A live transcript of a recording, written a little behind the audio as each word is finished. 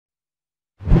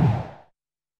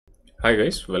Hi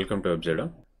guys, welcome to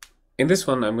Abjada. In this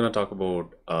one, I'm going to talk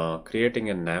about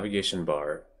creating a navigation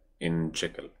bar in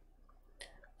Jekyll.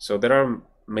 So there are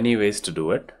many ways to do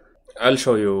it. I'll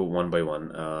show you one by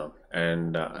one,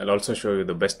 and I'll also show you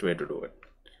the best way to do it.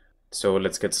 So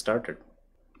let's get started.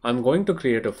 I'm going to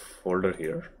create a folder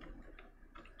here,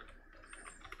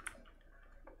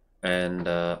 and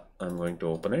I'm going to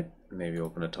open it. Maybe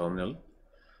open a terminal,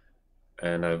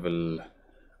 and I will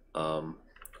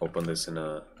open this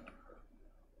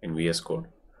in VS Code.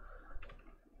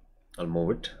 I'll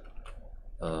move it.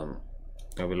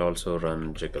 I will also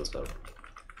run Jekyll server.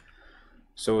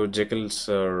 So Jekyll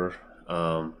server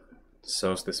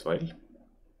serves this file.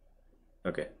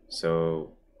 Okay,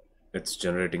 so it's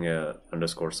generating a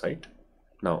underscore site.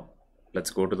 Now let's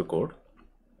go to the code.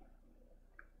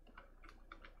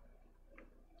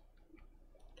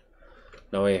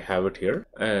 Now I have it here,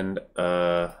 and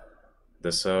the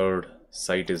served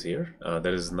site is here.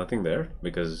 There is nothing there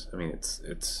because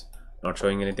it's not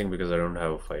showing anything because I don't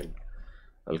have a file.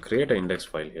 I'll create an index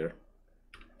file here,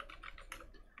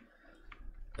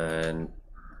 and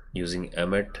using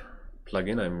Emmet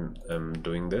plugin I'm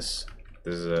doing this.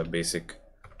 This is a basic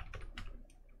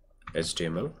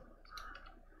HTML.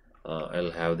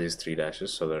 I'll have these 3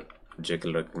 dashes so that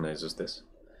Jekyll recognizes this,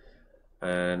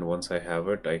 and once I have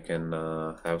it, I can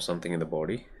have something in the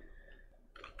body.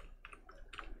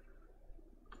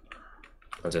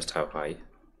 I'll just have hi.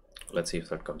 Let's see if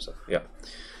that comes up. Yeah,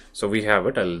 so we have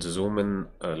it. I'll zoom in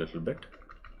a little bit.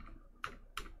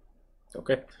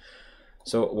 Okay,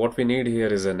 so what we need here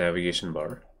is a navigation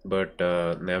bar, but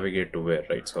navigate to where,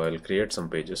 right? So I'll create some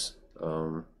pages.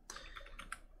 I'll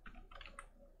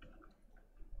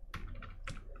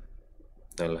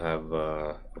have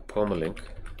a permalink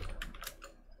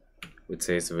which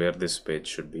says where this page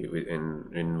should be,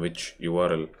 in which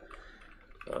URL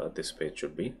this page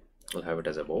should be. I'll have it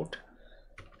as about.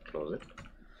 Close it.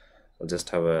 I'll just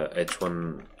have a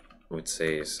h1 which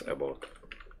says about.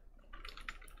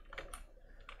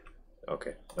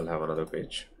 Okay, I'll have another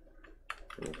page,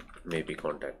 maybe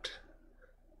contact.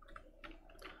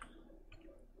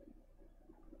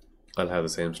 I'll have the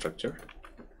same structure.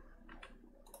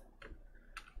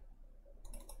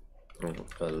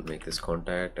 I'll make this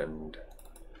contact, and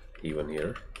even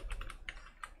here.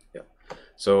 Yeah,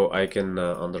 so I can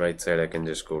on the right side I can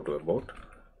just go to about,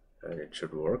 and it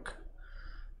should work.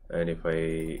 And if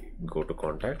I go to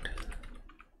contact,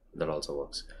 that also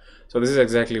works. So this is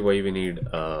exactly why we need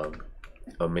a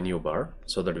menu bar,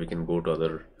 so that we can go to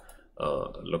other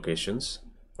locations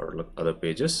or other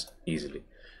pages easily.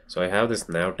 So I have this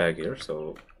nav tag here,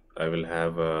 so I will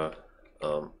have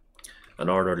an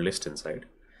ordered list inside,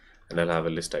 and I'll have a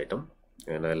list item,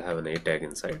 and I'll have an a tag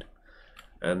inside,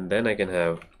 and then I can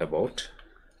have about,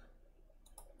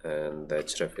 and the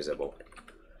href is about.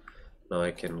 Now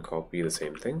I can copy the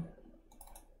same thing,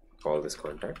 call this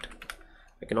contact.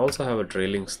 I can also have a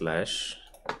trailing slash,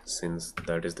 since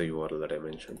that is the URL that I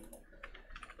mentioned.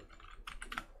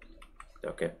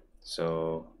 Okay,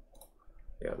 so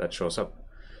yeah, that shows up.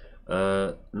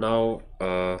 Now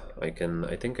I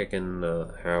think I can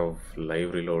have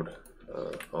live reload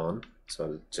on, so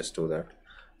I'll just do that.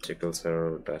 Jekyll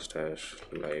server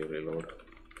 -- live reload.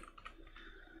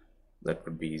 That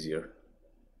would be easier.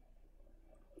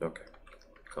 Okay,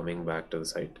 coming back to the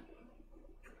site.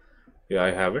 Yeah,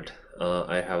 I have it.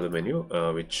 I have the menu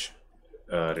which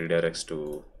redirects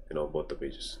to both the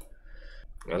pages.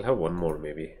 I'll have one more,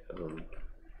 maybe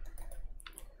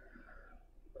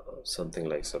something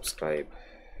like subscribe.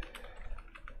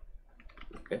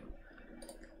 Okay,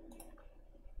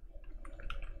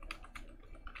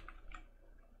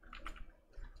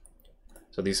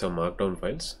 so these are markdown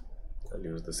files. I'll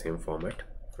use the same format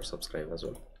for subscribe as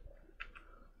well.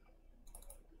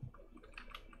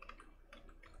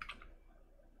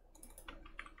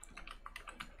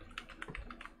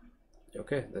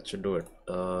 Okay, that should do it.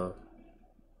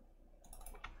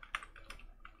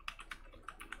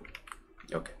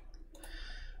 Okay,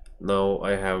 now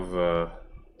I have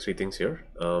 3 things here.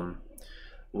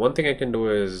 One thing I can do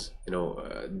is,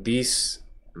 these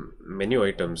menu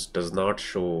items does not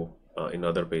show in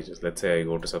other pages. Let's say I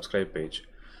go to subscribe page,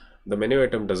 the menu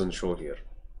item doesn't show here.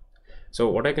 So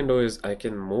what I can do is I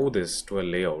can move this to a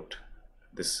layout,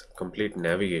 this complete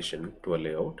navigation to a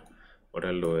layout. What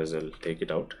I'll do is I'll take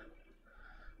it out,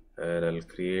 and I'll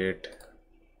create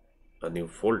a new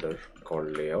folder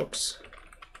called layouts,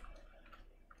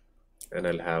 and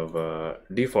I'll have a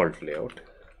default layout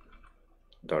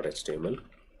 .html,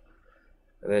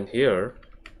 and then here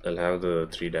I'll have the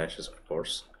 3 dashes, of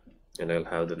course, and I'll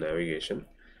have the navigation,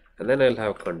 and then I'll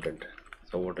have content.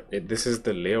 So this is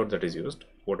the layout that is used.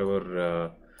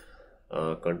 Whatever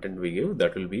content we give,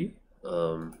 that will be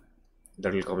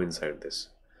that will come inside this.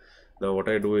 Now what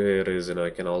I do here is, I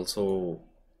can also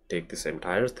take this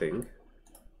entire thing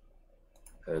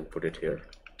and put it here,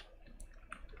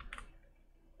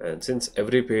 and since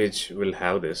every page will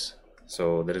have this,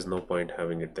 so there is no point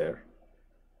having it there.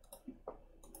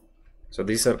 So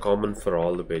these are common for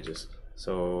all the pages.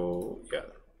 So yeah,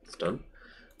 it's done.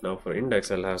 Now for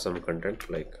index, I'll have some content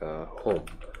like home.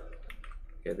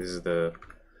 Okay, this is the,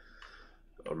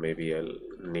 or maybe I'll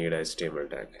need HTML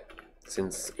tag.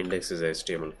 Since index is a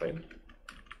HTML file,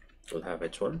 we'll have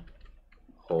h1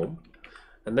 home,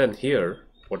 and then here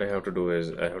what I have to do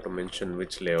is I have to mention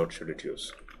which layout should it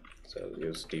use. So I'll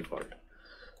use default.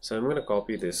 So I'm going to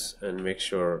copy this and make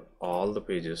sure all the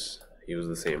pages use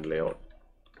the same layout.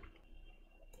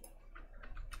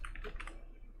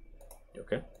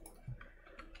 Okay,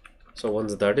 so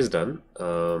once that is done,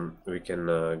 we can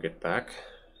get back.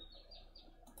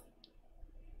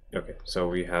 Okay, so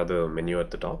we have the menu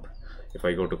at the top. If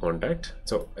I go to contact,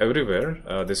 so everywhere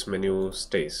this menu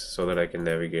stays so that I can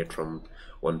navigate from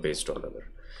one page to another.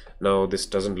 Now this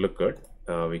doesn't look good.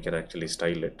 We can actually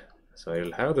style it. So I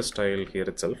will have the style here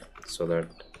itself, so that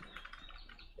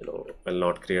I'll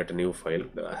not create a new file.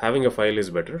 Having a file is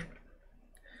better.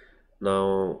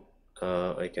 Now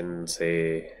I can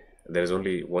say there is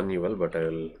only one UL, but I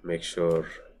will make sure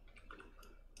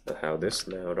I have this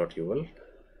now.ul.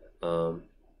 I'll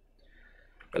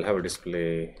have a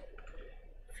display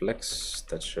flex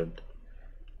that should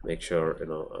make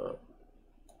sure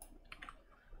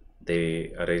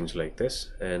they arrange like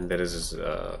this, and there is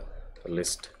a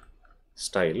list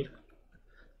style.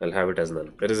 I'll have it as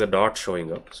none. There is a dot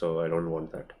showing up, so I don't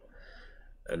want that.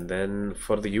 And then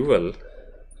for the UL,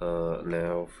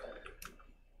 now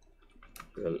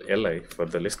li for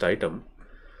the list item,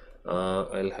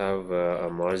 I'll have a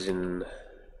margin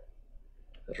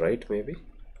right maybe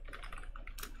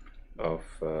of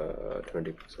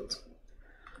 20 pixels.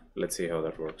 Let's see how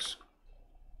that works.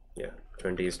 Yeah,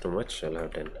 20 is too much. I'll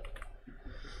have 10.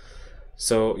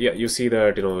 So yeah, you see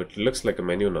that it looks like a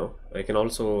menu now. I can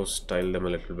also style them a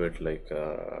little bit, like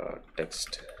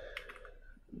text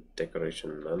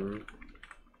decoration none.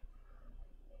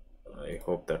 I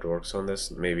hope that works on this.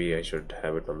 Maybe I should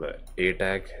have it on the A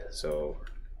tag. So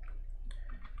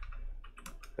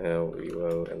I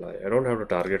don't have to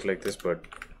target like this, but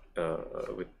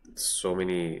with so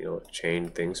many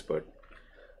chained things, but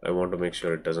I want to make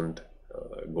sure it doesn't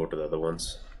go to the other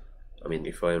ones. I mean,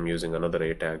 if I am using another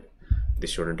A tag, this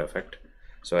shouldn't affect.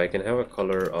 So I can have a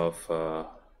color of I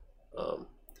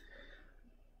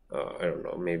don't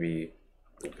know, maybe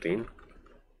green.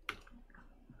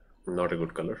 Not a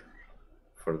good color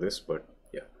for this, but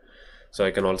yeah. So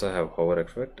I can also have hover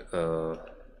effect.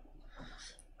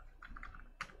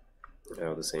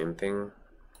 Have the same thing.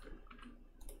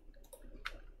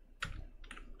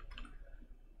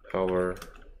 Hover,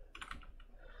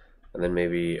 and then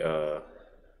maybe there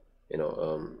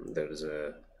is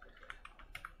a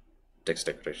text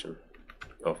decoration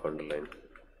of underline.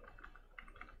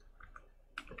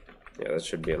 Yeah, that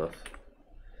should be enough.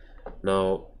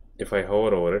 Now if I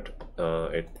hover over it,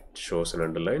 it shows an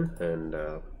underline, and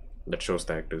that shows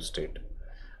the active state.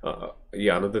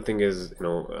 Yeah, another thing is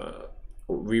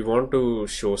we want to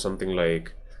show something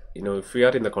like if we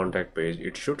are in the contact page,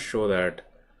 it should show that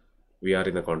we are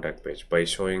in the contact page by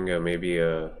showing maybe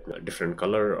a different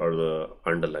color or the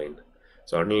underline.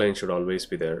 So underline should always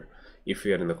be there if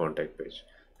we are in the contact page,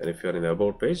 and if you are in the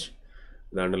about page,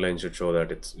 the underline should show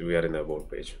that we are in the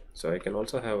about page. So I can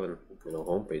also have an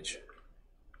home page.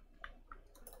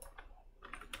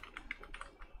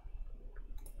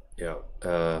 Yeah,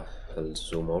 I'll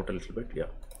zoom out a little bit. Yeah,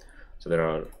 so there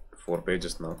are 4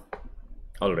 pages now.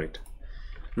 All right,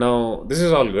 now this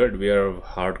is all good. We have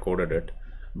hard coded it,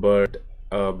 but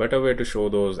a better way to show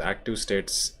those active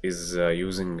states is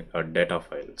using a data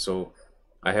file. So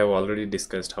I have already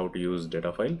discussed how to use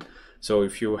data file. So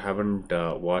if you haven't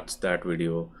watched that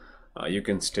video, you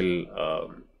can still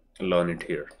learn it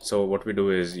here. So what we do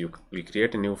is we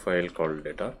create a new file called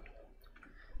data,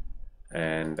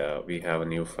 and we have a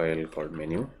new file called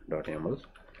menu.yaml,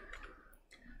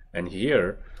 and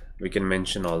here we can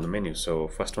mention all the menus. So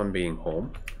first one being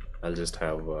home, I'll just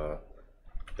have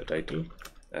the title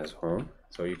as home.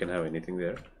 So you can have anything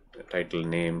there. The title,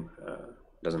 name,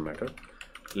 doesn't matter.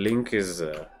 Link is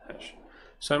hash.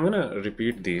 So I'm gonna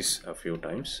repeat these a few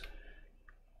times.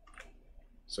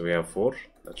 So we have 4,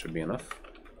 that should be enough.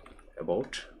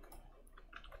 About,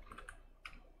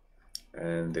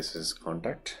 and this is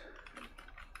contact,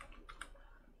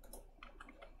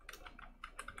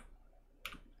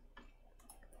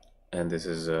 and this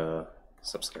is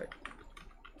subscribe.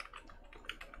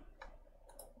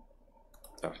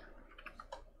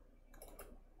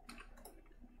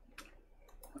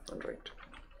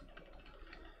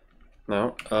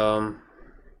 Now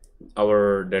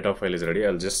our data file is ready.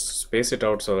 I'll just space it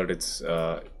out so that it's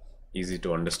easy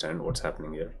to understand what's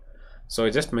happening here. So I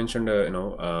just mentioned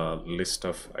a list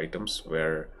of items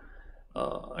where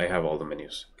I have all the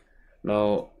menus.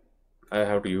 Now I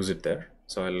have to use it there,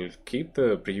 so I'll keep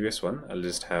the previous one. I'll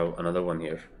just have another one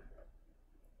here.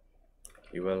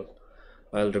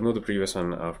 I'll remove the previous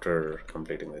one after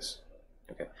completing this.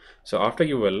 Okay, so after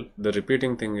UL, the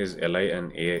repeating thing is li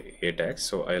and a tags.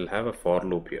 So I'll have a for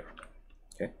loop here.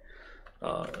 Okay,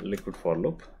 liquid for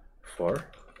loop for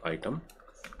item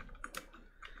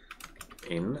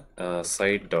in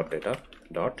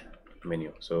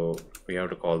site.data.menu. So we have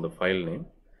to call the file name,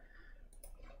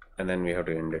 and then we have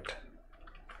to end it.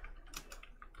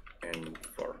 And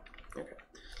for okay,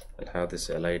 I'll have this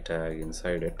li tag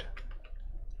inside it.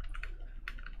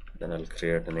 Then I'll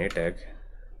create an a tag.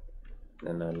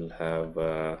 Then I'll have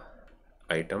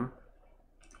item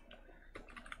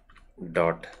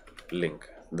dot link.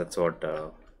 That's what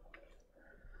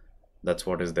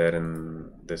is there in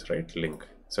this, right? Link.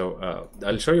 So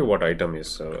I'll show you what item is.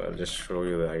 So I'll just show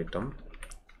you the item,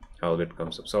 how it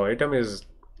comes up. So item has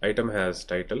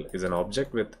title, is an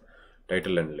object with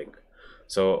title and link.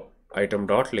 So item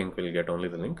dot link will get only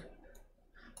the link.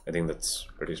 I think that's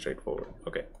pretty straightforward.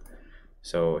 Okay,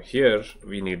 so here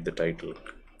we need the title,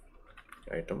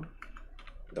 item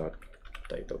dot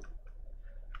title.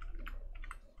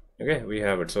 Okay, we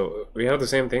have it. So we have the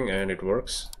same thing and it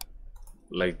works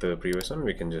like the previous one.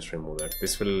 We can just remove that.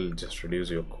 This will just reduce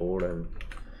your code, and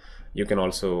you can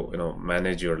also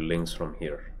manage your links from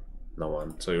here now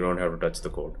on, so you don't have to touch the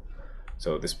code.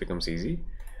 So this becomes easy.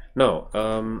 Now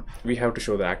we have to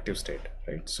show the active state,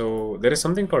 right? So there is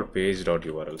something called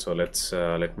page.url. So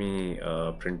let me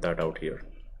print that out here.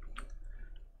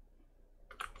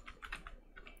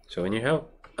 So when you have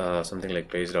something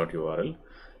like page.url,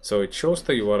 so it shows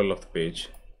the URL of the page.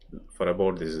 For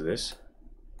about this is this,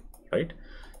 right?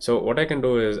 So what I can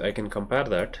do is I can compare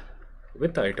that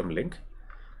with the item link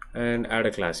and add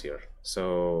a class here.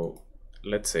 So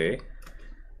let's say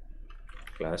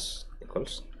class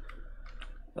equals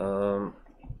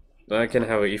I can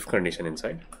have a if condition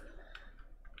inside.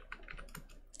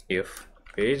 If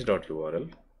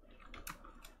page.url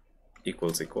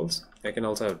equals, I can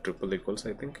also have triple equals,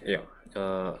 I think. Yeah,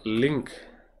 item.link.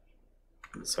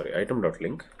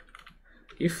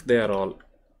 If they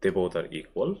both are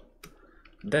equal,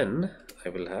 then I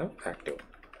will have active.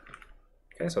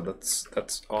 Okay, so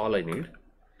that's all I need.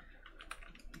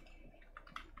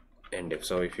 And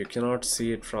if you cannot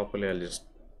see it properly, I'll just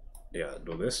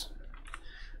do this.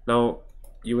 Now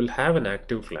you will have an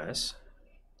active class.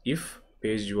 If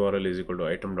page URL is equal to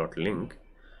item.link,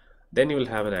 then you will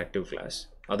have an active class,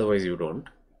 otherwise you don't.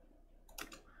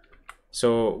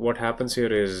 So what happens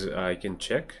here is I can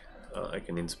check, I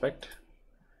can inspect.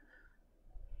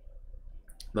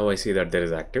 Now I see that there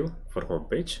is active for home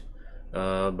page,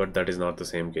 but that is not the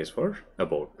same case for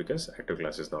about, because active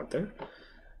class is not there.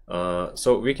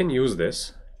 So we can use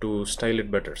this to style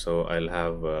it better. So I'll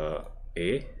have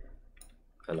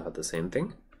I'll have the same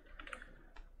thing,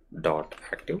 dot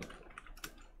active.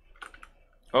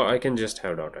 Oh, I can just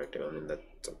have dot active. I mean that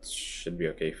should be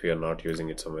okay. If you are not using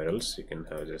it somewhere else, you can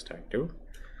have just active,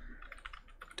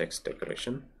 text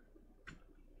decoration,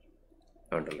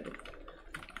 underline.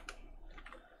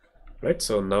 Right,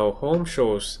 so now home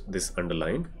shows this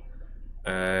underline,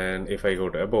 and if I go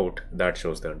to about, that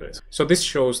shows the underline. So this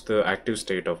shows the active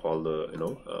state of all the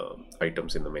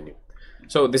items in the menu.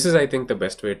 So this is, I think, the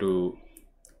best way to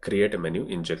create a menu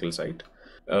in Jekyll site.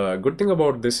 Good thing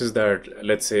about this is that,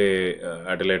 let's say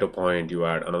at a later point you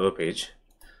add another page,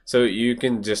 so you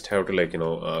can just have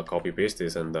to copy paste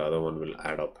this, and the other one will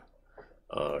add up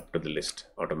to the list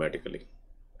automatically,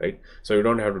 right? So you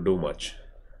don't have to do much,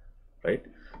 right?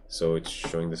 So it's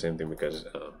showing the same thing because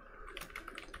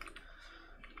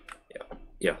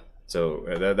so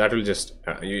that will just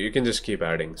you can just keep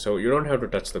adding, so you don't have to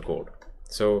touch the code.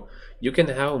 So you can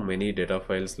have many data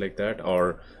files like that,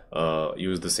 or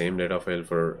use the same data file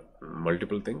for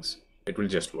multiple things. It will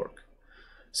just work.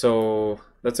 So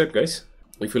that's it, guys.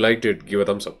 If you liked it, give a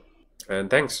thumbs up, and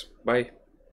thanks. Bye.